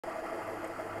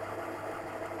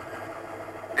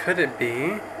Could it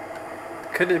be?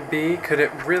 Could it be? Could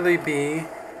it really be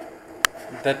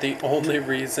that the only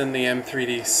reason the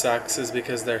M3D sucks is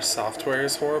because their software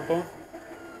is horrible?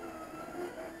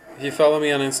 If you follow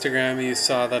me on Instagram, you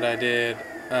saw that I did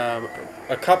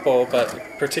a couple, but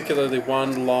particularly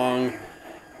one long,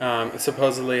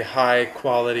 supposedly high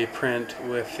quality print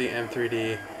with the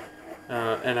M3D,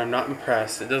 and I'm not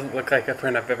impressed. It doesn't look like a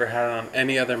print I've ever had on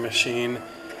any other machine.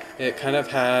 It kind of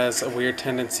has a weird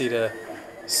tendency to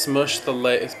smush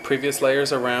the previous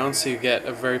layers around, so you get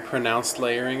a very pronounced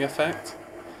layering effect.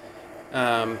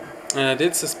 And I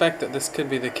did suspect that this could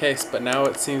be the case, but now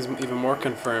it seems even more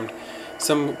confirmed.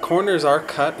 Some corners are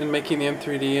cut in making the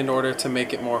M3D in order to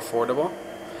make it more affordable,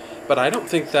 but I don't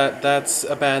think that that's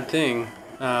a bad thing.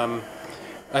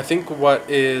 I think what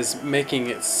is making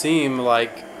it seem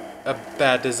like a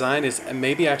bad design is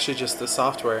maybe actually just the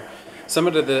software. Some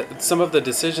of the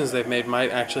decisions they've made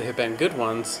might actually have been good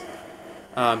ones,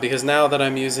 because now that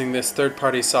I'm using this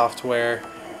third-party software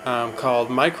called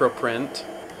MicroPrint,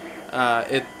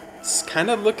 it's kind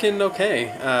of looking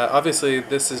okay. Obviously,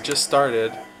 this has just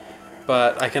started,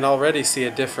 but I can already see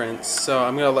a difference. So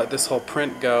I'm going to let this whole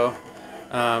print go,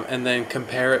 and then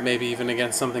compare it maybe even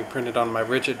against something printed on my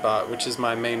RigidBot, which is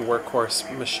my main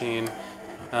workhorse machine,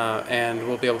 and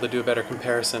we'll be able to do a better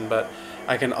comparison. But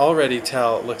I can already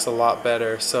tell it looks a lot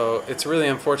better, so it's really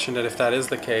unfortunate if that is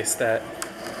the case, that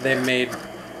they made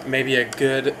maybe a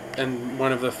good and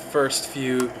one of the first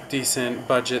few decent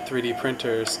budget 3D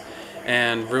printers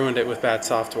and ruined it with bad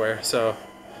software. So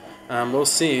we'll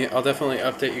see. I'll definitely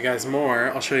update you guys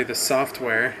more. I'll show you the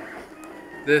software.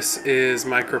 This is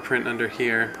MicroPrint under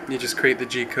here. You just create the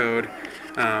G code.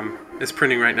 It's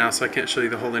printing right now, so I can't show you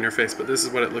the whole interface, but this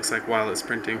is what it looks like while it's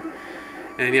printing.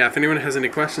 And yeah, if anyone has any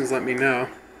questions, let me know.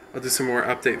 I'll do some more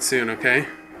updates soon, okay?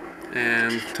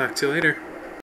 And talk to you later.